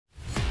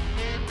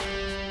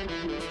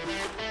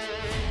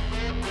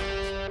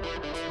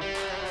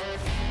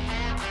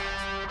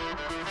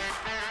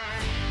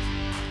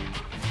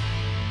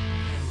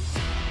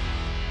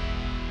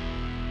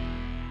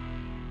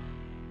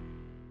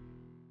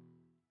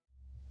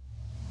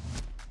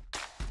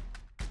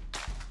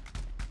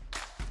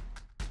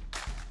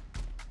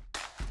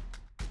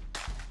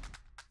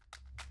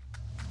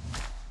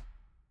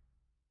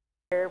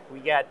Here we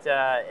got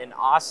an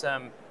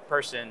awesome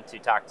person to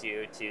talk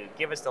to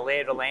give us the lay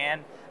of the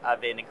land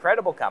of an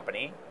incredible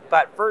company.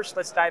 But first,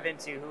 let's dive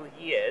into who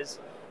he is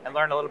and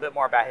learn a little bit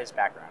more about his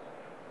background.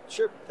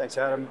 Sure. Thanks,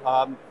 Adam.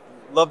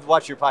 Love to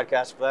watch your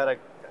podcast. Glad I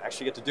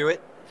actually get to do it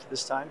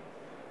this time.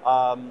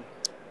 So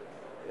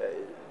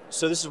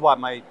this is what,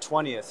 my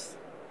 20th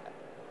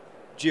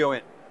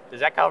GEOINT. Does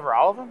that cover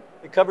all of them?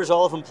 It covers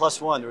all of them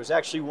plus one. There was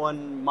actually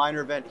one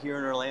minor event here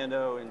in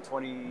Orlando in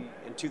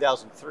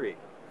 2003.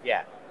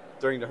 Yeah.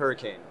 During the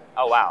hurricane.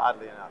 Oh, wow.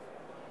 Oddly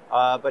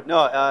enough. But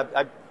no,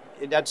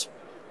 that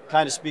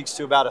kind of speaks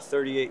to about a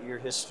 38-year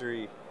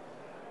history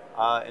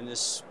in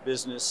this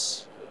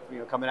business. You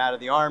know, coming out of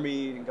the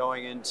Army and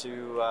going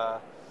into,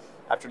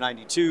 after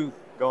 92,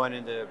 going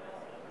into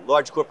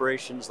large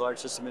corporations, large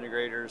system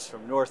integrators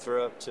from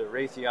Northrop to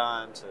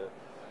Raytheon to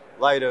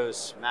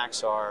Leidos,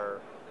 Maxar,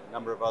 a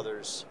number of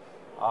others.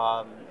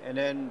 And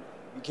then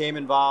became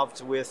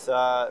involved with,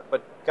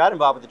 but got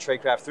involved with the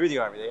tradecraft through the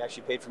Army. They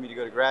actually paid for me to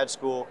go to grad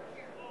school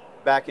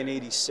back in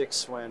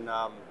 '86 when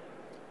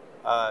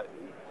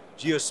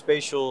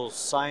geospatial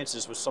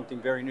sciences was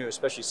something very new,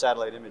 especially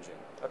satellite imaging.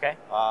 Okay.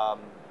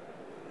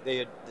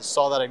 They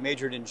saw that I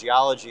majored in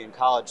geology in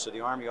college, so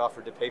the Army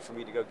offered to pay for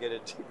me to go get a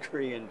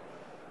degree in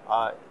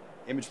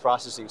image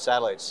processing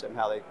satellites.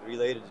 Somehow they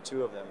related the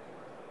two of them.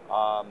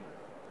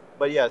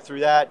 But yeah, through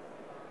that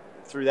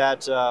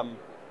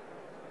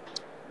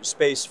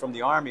space from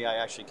the Army, I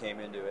actually came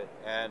into it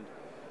and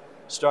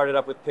started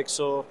up with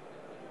Pixxel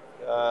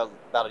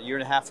about a year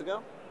and a half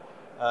ago.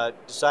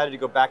 Decided to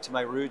go back to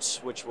my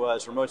roots, which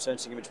was remote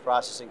sensing image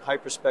processing,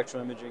 hyperspectral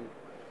imaging.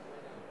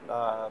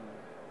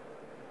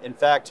 In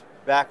fact,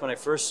 back when I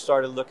first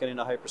started looking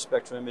into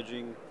hyperspectral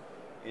imaging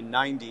in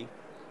 '90,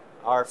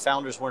 our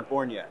founders weren't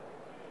born yet.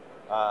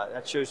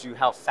 That shows you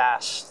how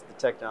fast the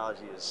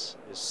technology is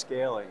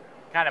scaling.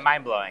 Kind of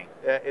mind-blowing.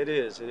 It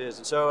is.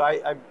 And so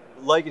I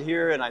like it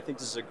here, and I think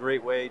this is a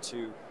great way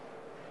to,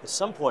 at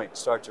some point,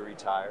 start to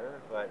retire.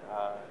 But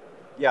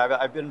yeah,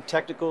 I've been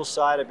technical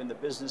side, I've been the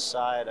business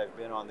side, I've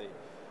been on the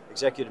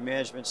executive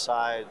management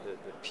side,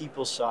 the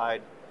people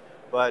side.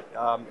 But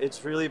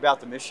it's really about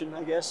the mission,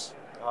 I guess.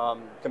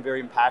 I'm very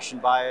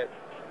impassioned by it.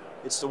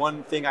 It's the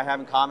one thing I have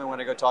in common when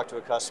I go talk to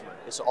a customer.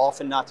 It's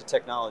often not the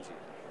technology.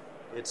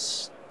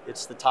 It's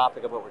the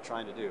topic of what we're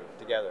trying to do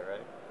together,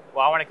 right?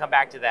 Well, I want to come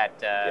back to that,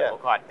 Yeah. We'll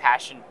call it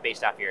passion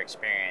based off your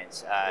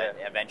experience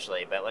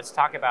eventually. But let's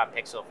talk about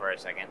Pixxel for a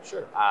second.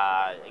 Sure.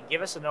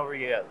 Give us an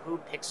overview of who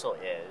Pixxel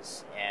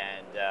is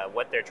and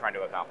what they're trying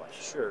to accomplish.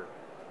 Sure.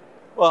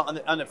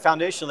 Well, on the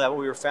foundational level,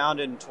 we were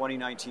founded in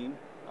 2019,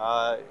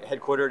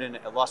 headquartered in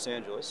Los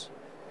Angeles.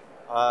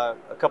 A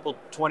couple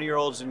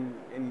 20-year-olds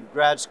in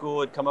grad school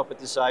had come up with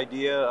this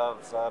idea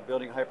of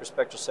building a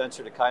hyperspectral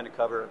sensor to kind of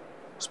cover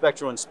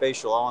spectral and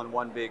spatial all in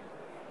one big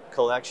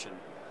collection.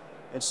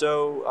 And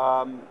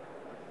so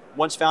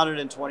once founded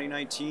in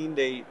 2019,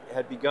 they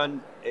had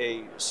begun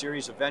a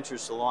series of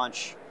ventures to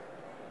launch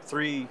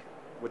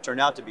what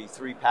turned out to be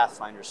three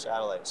Pathfinder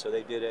satellites. So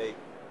they did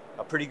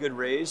a pretty good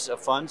raise of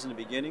funds in the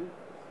beginning,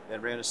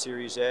 then ran a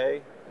Series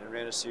A, and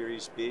ran a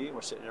Series B.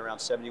 We're sitting at around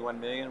 71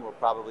 million. We'll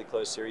probably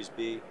close Series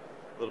B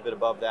a little bit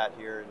above that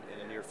here in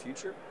the near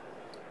future.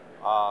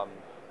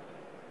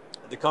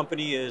 The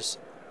company is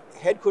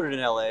headquartered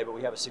in LA, but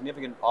we have a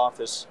significant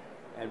office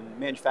and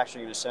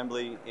manufacturing and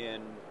assembly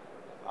in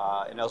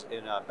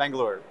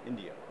Bangalore,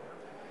 India.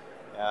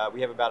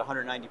 We have about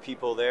 190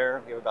 people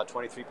there. We have about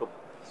 23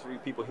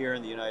 people here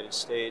in the United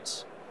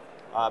States.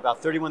 About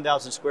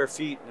 31,000 square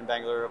feet in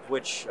Bangalore, of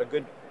which a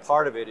good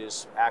part of it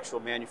is actual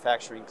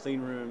manufacturing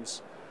clean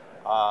rooms,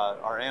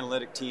 our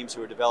analytic teams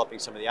who are developing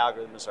some of the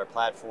algorithms, our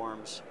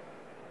platforms.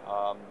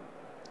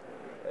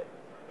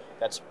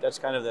 That's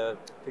kind of the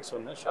Pixxel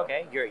in a nutshell.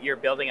 Okay, you're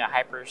building a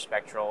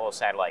hyperspectral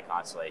satellite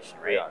constellation,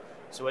 right? We are.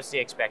 So what's the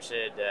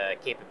expected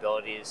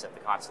capabilities of the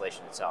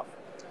constellation itself?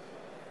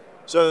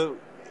 So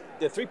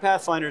the three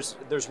Pathfinders,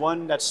 there's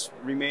one that's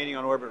remaining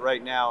on orbit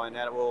right now, and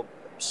that will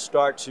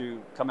start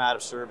to come out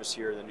of service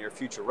here in the near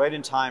future, right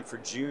in time for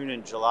June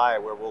and July,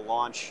 where we'll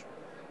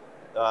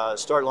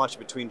start launching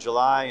between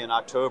July and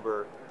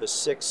October the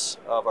 6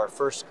 of our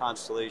first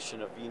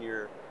constellation of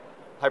Veneer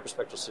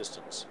hyperspectral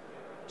systems.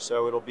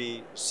 So it'll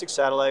be 6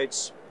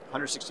 satellites,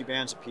 160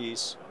 bands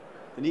apiece.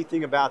 The neat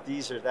thing about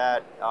these are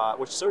that,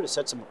 which sort of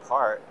sets them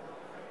apart,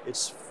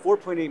 it's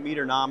 4.8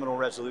 meter nominal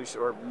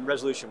resolution, or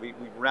resolution, we're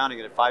rounding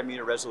it at 5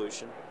 meter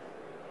resolution.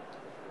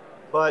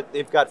 But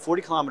they've got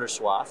 40 kilometer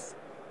swath,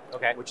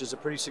 okay, which is a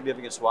pretty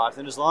significant swath.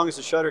 And as long as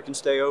the shutter can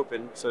stay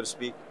open, so to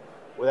speak,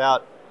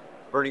 without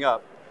burning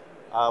up,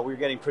 we're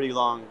getting pretty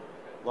long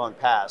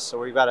paths. So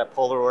we've got a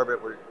polar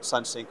orbit, we're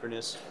sun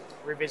synchronous.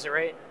 Revisit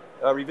rate?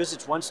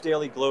 Revisits once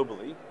daily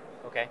globally.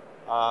 Okay.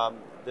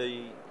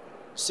 The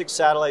 6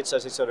 satellites,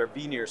 as I said, are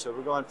Veneer. So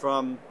we're going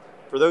from,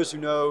 for those who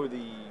know,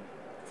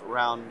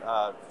 around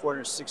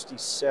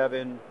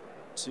 467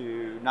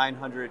 to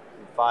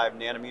 905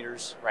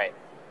 nanometers. Right.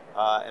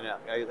 And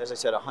as I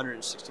said,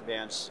 160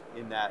 bands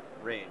in that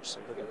range. So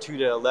we're looking 2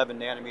 to 11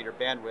 nanometer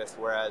bandwidth,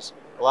 whereas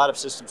a lot of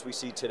systems we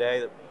see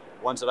today,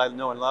 ones that I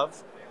know and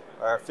love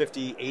are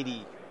 50,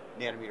 80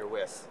 nanometer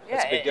width.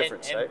 That's a big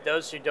difference, and right?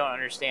 those who don't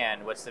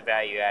understand, what's the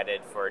value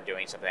added for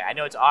doing something? I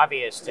know it's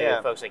obvious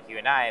to folks like you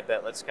and I,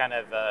 but let's kind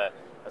of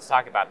let's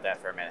talk about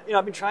that for a minute. You know,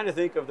 I've been trying to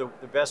think of the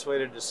best way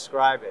to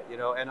describe it. You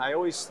know, and I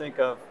always think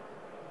of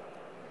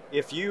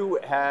if you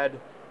had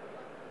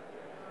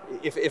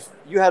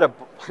a,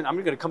 I'm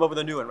going to come up with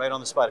a new one right on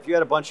the spot. If you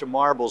had a bunch of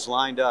marbles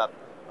lined up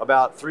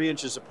about 3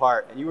 inches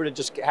apart, and you were to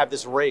just have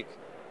this rake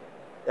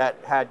that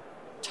had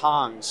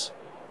tongs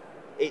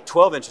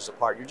 12 inches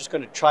apart, you're just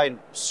going to try and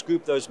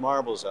scoop those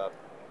marbles up.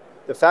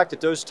 The fact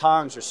that those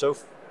tongs are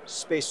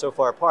spaced so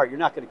far apart, you're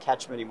not going to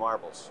catch many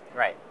marbles.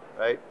 Right.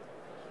 Right?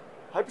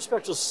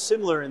 Hyperspectral is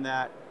similar in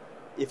that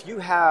if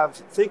you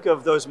think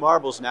of those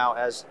marbles now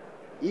as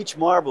each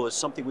marble is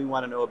something we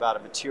want to know about a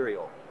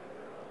material,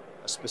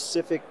 a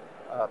specific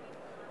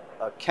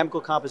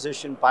chemical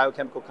composition,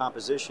 biochemical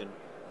composition.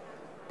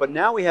 But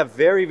now we have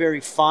very, very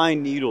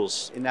fine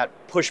needles in that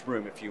push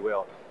broom, if you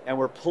will, and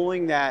we're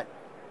pulling that.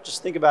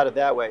 Just think about it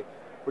that way.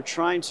 We're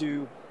trying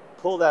to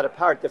pull that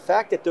apart. The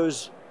fact that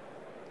those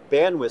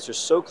bandwidths are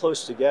so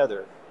close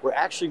together, we're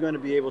actually going to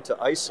be able to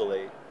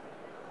isolate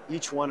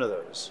each one of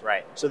those.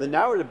 Right. So the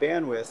narrower the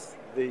bandwidth,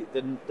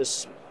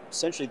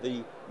 essentially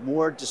the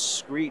more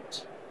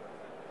discrete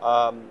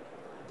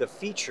the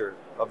feature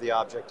of the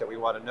object that we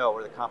want to know,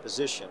 or the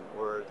composition,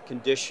 or the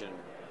condition.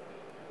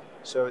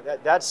 So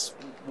that's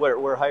where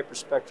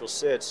hyperspectral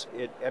sits.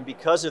 And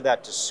because of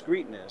that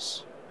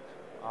discreteness,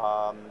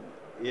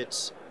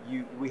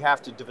 we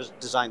have to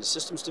design the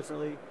systems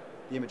differently.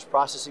 The image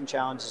processing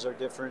challenges are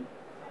different.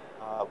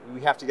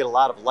 We have to get a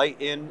lot of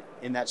light in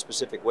that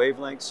specific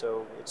wavelength.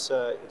 So it's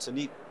a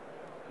neat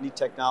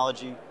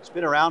technology. It's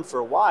been around for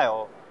a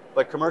while,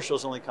 but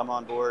commercials only come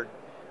on board,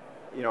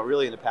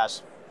 really in the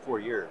past 4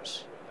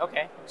 years.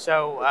 Okay,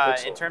 so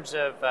in terms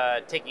of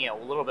taking it a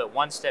little bit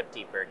one step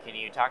deeper, can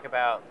you talk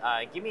about,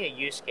 give me a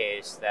use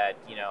case that,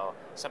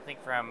 something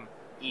from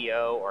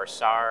EO or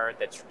SAR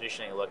that's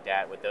traditionally looked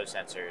at with those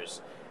sensors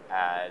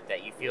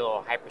that you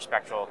feel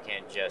hyperspectral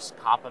can just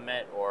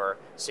complement or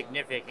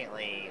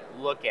significantly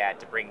look at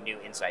to bring new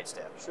insights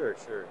to? Sure.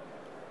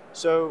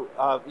 So,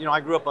 I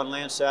grew up on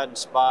Landsat and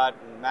Spot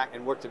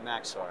and worked at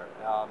Maxar.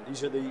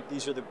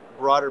 These are the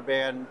broader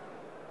band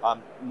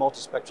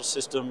multispectral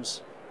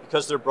systems.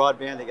 Because they're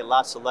broadband, they get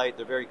lots of light,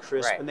 they're very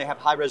crisp, and they have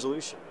high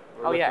resolution.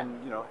 We're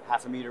looking,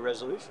 half a meter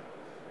resolution.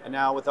 And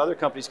now with other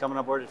companies coming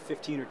on board at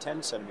 15 or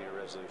 10 centimeter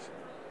resolution.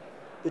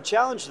 The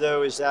challenge,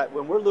 though, is that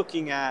when we're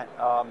looking at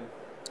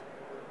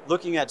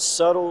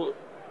subtle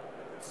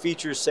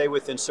features, say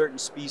within certain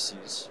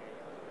species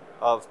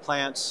of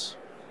plants,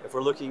 if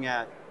we're looking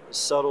at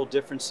subtle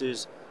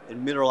differences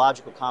in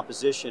mineralogical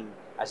composition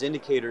as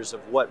indicators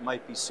of what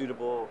might be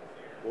suitable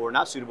or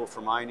not suitable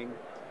for mining,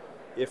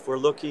 if we're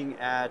looking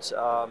at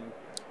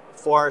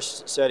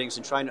forest settings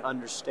and trying to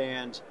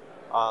understand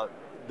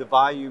the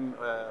volume,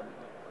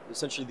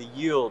 essentially the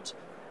yield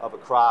of a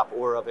crop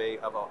or of a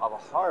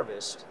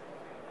harvest,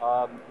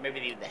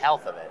 maybe the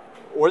health of it,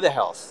 or the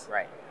health,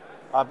 right?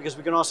 Because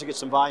we can also get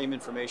some volume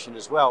information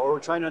as well, or we're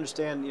trying to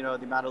understand, the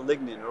amount of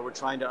lignin, or we're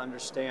trying to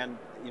understand,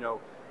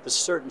 the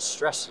certain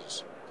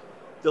stresses.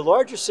 The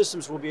larger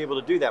systems will be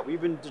able to do that. We've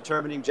been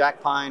determining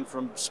jack pine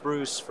from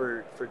spruce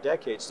for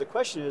decades. The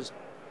question is,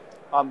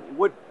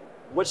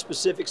 what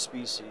specific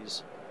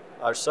species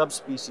or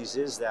subspecies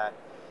is that?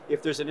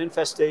 If there's an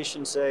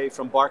infestation, say,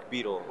 from bark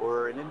beetle,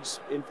 or an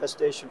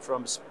infestation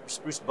from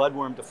spruce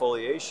budworm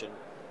defoliation,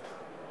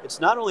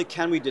 it's not only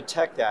can we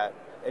detect that,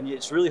 and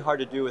it's really hard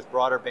to do with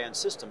broader band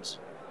systems.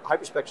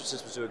 Hyperspectral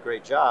systems do a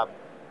great job,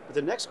 but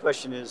the next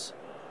question is,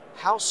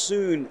 how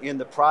soon in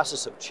the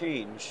process of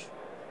change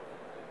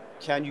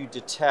can you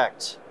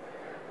detect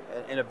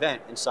an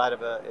event inside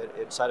of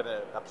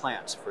a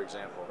plant, for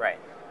example? Right.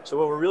 So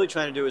what we're really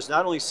trying to do is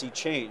not only see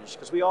change,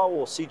 because we all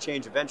will see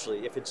change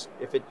eventually. If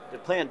the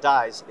plant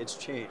dies, it's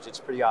changed. It's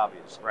pretty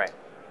obvious. Right.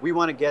 We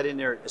want to get in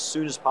there as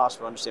soon as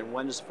possible, understand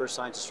when does the first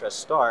signs of stress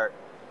start,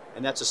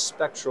 and that's a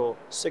spectral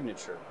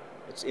signature.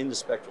 It's in the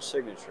spectral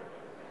signature.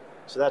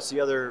 So that's the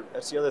other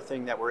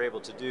thing that we're able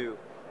to do.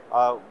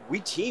 We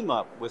team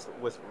up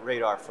with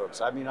radar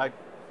folks. I mean, I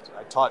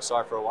taught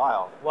SAR for a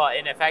while. Well,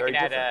 and if I can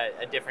add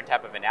a different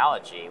type of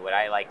analogy, what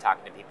I like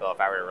talking to people, if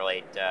I were to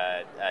relate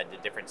the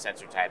different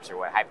sensor types or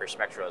what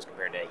hyperspectral is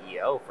compared to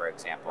EO, for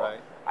example, right.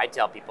 I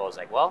tell people, it's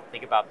like, well,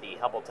 think about the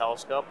Hubble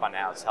telescope on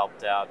how it's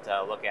helped out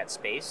look at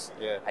space,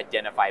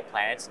 identify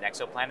planets and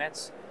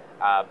exoplanets,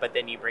 but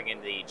then you bring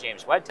in the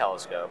James Webb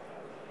telescope,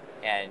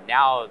 and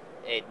now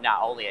it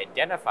not only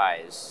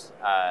identifies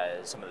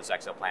some of those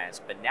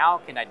exoplanets, but now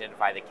can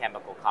identify the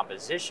chemical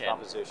composition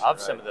of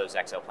some of those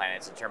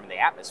exoplanets and determine the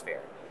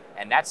atmosphere.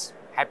 And that's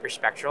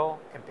hyperspectral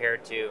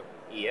compared to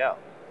EO.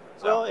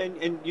 So,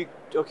 well,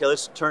 okay,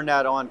 let's turn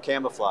that on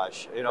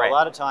camouflage. A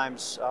lot of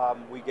times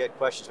we get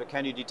questions, but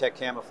can you detect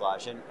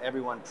camouflage? And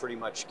everyone pretty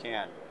much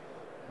can.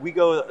 We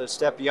go a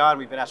step beyond.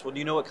 We've been asked, well, do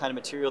you know what kind of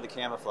material the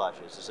camouflage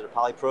is? Is it a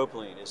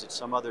polypropylene? Is it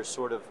some other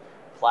sort of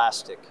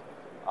plastic?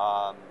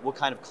 What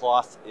kind of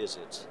cloth is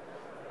it?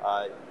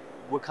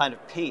 What kind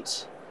of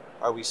paint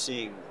are we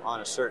seeing on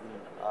a certain,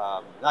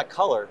 not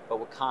color, but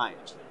what kind.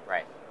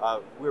 Right.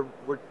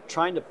 We're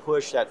trying to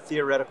push that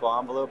theoretical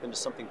envelope into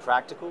something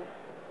practical.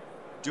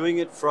 Doing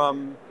it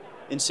from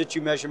in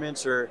situ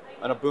measurements or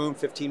on a boom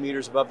 15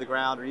 meters above the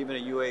ground or even a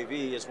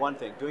UAV is one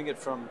thing. Doing it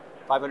from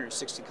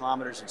 560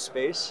 kilometers in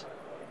space,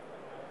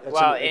 that's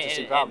an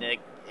interesting problem.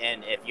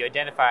 And if you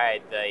identify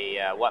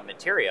the what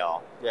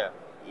material, yeah,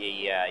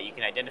 you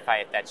can identify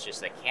if that's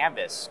just a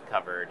canvas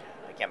covered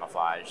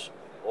camouflage,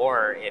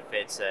 or if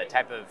it's a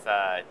type of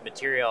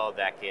material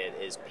that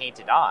is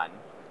painted on,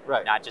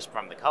 right, not just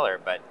from the color,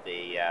 but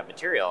the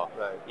material,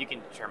 right. You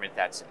can determine if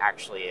that's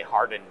actually a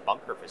hardened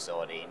bunker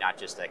facility, not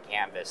just a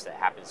canvas that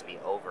happens to be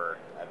over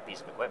a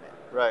piece of equipment.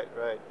 Right,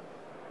 right.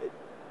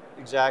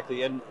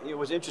 Exactly, and it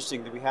was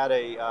interesting that we had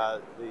the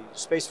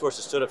Space Force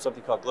has stood up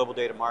something called Global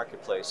Data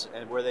Marketplace,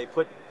 and where they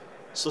put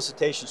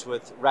solicitations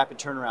with rapid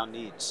turnaround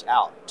needs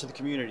out to the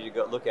community to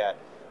go look at.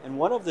 And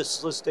one of the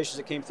solicitations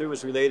that came through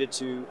was related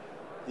to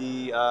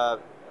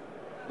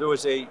there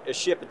was a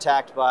ship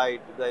attacked by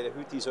the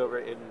Houthis over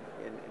in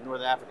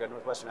northern Africa,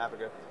 northwestern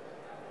Africa,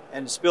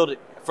 and spilled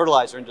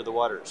fertilizer into the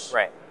waters.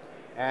 Right.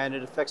 And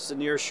it affects the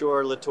near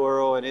shore,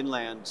 littoral, and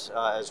inland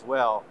as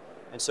well.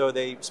 And so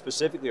they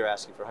specifically are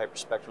asking for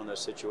hyperspectral in those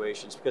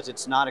situations because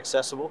it's not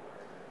accessible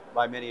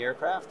by many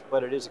aircraft,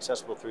 but it is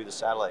accessible through the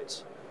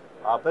satellites.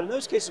 But in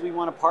those cases, we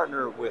want to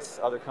partner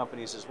with other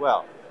companies as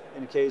well.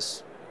 In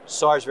case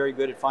SAR is very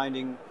good at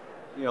finding,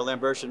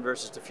 Lambertian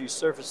versus diffuse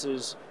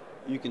surfaces.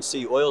 You can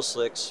see oil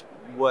slicks.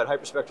 What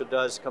hyperspectral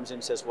does comes in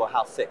and says, well,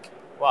 how thick?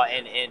 Well,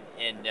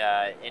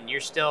 and you're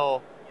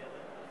still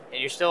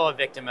a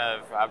victim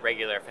of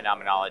regular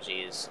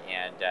phenomenologies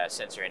and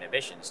sensor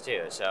inhibitions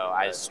too. So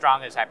right. As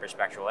strong as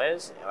hyperspectral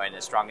is, and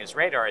as strong as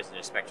radar is in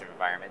the spectral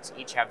environments,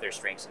 each have their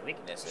strengths and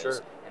weaknesses.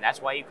 Sure. And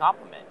that's why you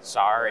complement.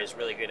 SAR is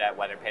really good at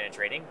weather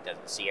penetrating,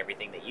 doesn't see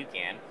everything that you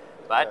can,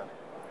 but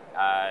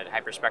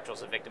hyperspectral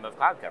is a victim of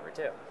cloud cover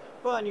too.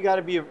 Well, and you got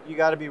to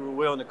be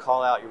willing to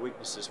call out your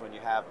weaknesses when you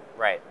have them.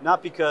 Right.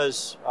 Not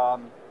because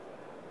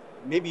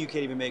maybe you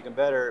can't even make them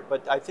better,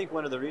 but I think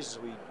one of the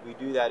reasons we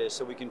do that is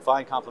so we can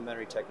find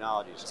complementary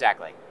technologies.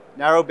 Exactly.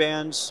 Narrow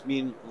bands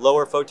mean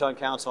lower photon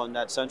counts on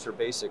that sensor,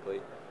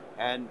 basically.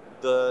 And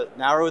the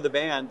narrower the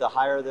band, the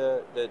higher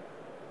the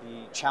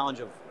challenge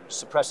of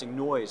suppressing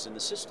noise in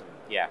the system.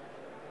 Yeah.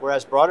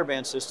 Whereas broader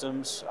band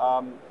systems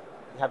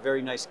have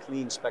very nice,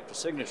 clean spectral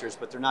signatures,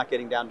 but they're not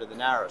getting down to the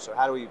narrow. So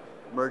how do we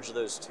merge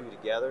those two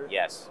together?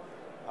 Yes.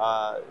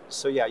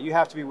 So yeah, you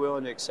have to be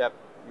willing to accept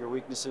your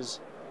weaknesses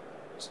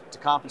to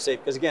compensate,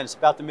 because again, it's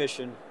about the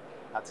mission,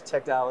 not the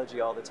technology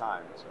all the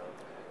time. So.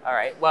 All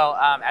right. Well,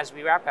 as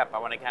we wrap up, I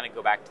want to kind of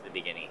go back to the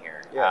beginning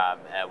here. Yeah.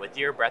 With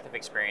your breadth of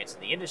experience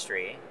in the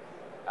industry,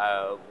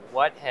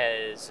 what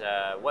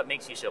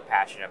makes you so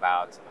passionate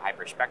about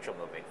hyperspectral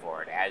moving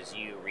forward as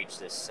you reach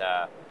this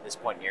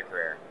point in your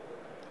career?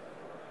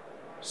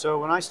 So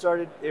when I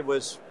started, it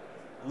was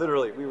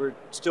literally, we were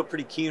still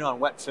pretty keen on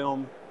wet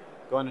film,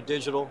 going to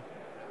digital.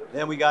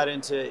 Then we got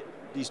into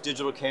these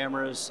digital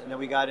cameras, and then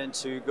we got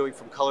into going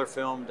from color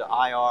film to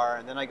IR,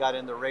 and then I got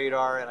into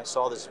radar, and I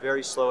saw this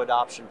very slow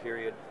adoption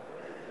period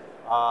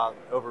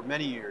over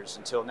many years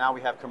until now we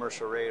have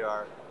commercial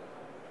radar.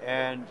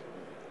 And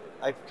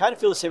I kind of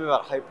feel the same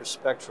about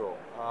hyperspectral.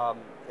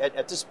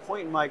 At this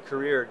point in my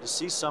career, to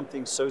see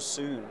something so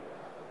soon,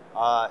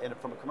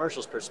 from a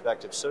commercials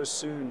perspective, so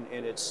soon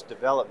in its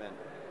development,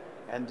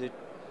 and to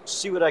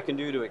see what I can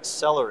do to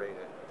accelerate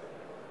it,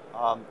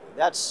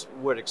 that's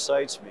what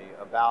excites me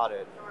about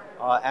it.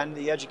 And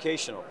the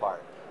educational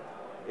part.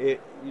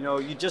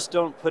 You just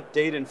don't put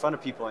data in front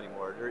of people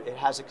anymore. It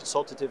has a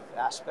consultative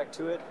aspect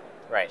to it.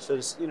 Right. So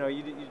this, you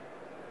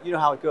know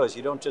how it goes.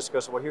 You don't just go,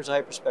 so, well, here's a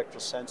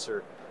hyperspectral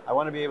sensor. I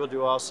want to be able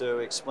to also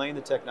explain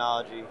the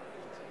technology,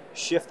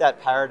 shift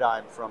that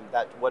paradigm from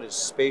that what is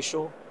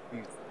spatial.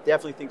 You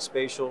definitely think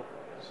spatial,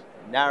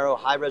 narrow,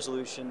 high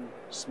resolution,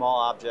 small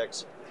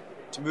objects,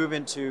 to move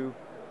into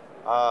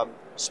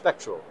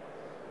spectral.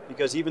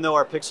 Because even though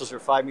our pixels are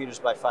 5 meters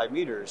by 5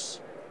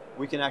 meters,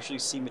 we can actually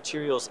see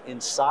materials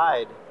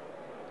inside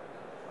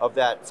of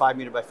that 5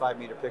 meter by 5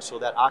 meter pixel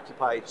that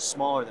occupy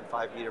smaller than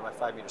 5 meter by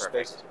 5 meter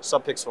space,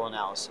 subpixel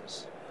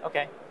analysis.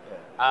 Okay.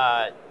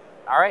 Yeah.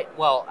 All right.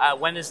 Well,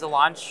 when is the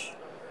launch?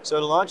 So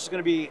the launch is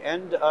going to be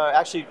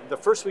actually the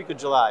first week of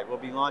July. We'll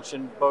be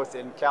launching both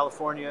in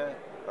California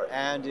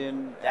and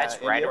in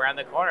That's right India. Around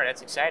the corner.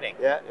 That's exciting.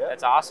 Yeah.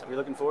 That's awesome. We're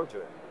looking forward to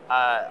it.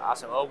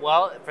 Awesome. Oh,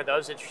 well, for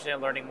those interested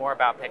in learning more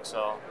about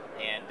Pixxel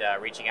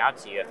and reaching out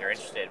to you if they're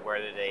interested, where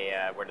do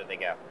they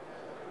go?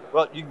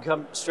 Well, you can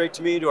come straight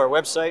to me to our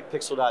website,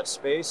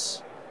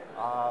 pixxel.space.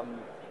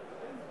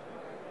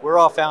 We're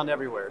all found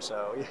everywhere,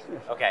 so.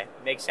 Okay,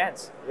 makes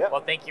sense. Yep.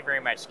 Well, thank you very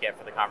much, Skip,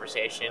 for the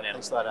conversation, and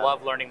thanks a lot,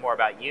 love learning more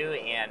about you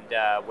and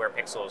where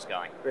Pixxel is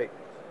going. Great.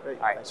 All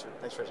right.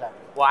 Thanks for having me.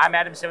 Well, I'm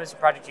Adam Simmons from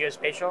Project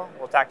Geospatial.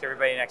 We'll talk to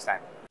everybody next time.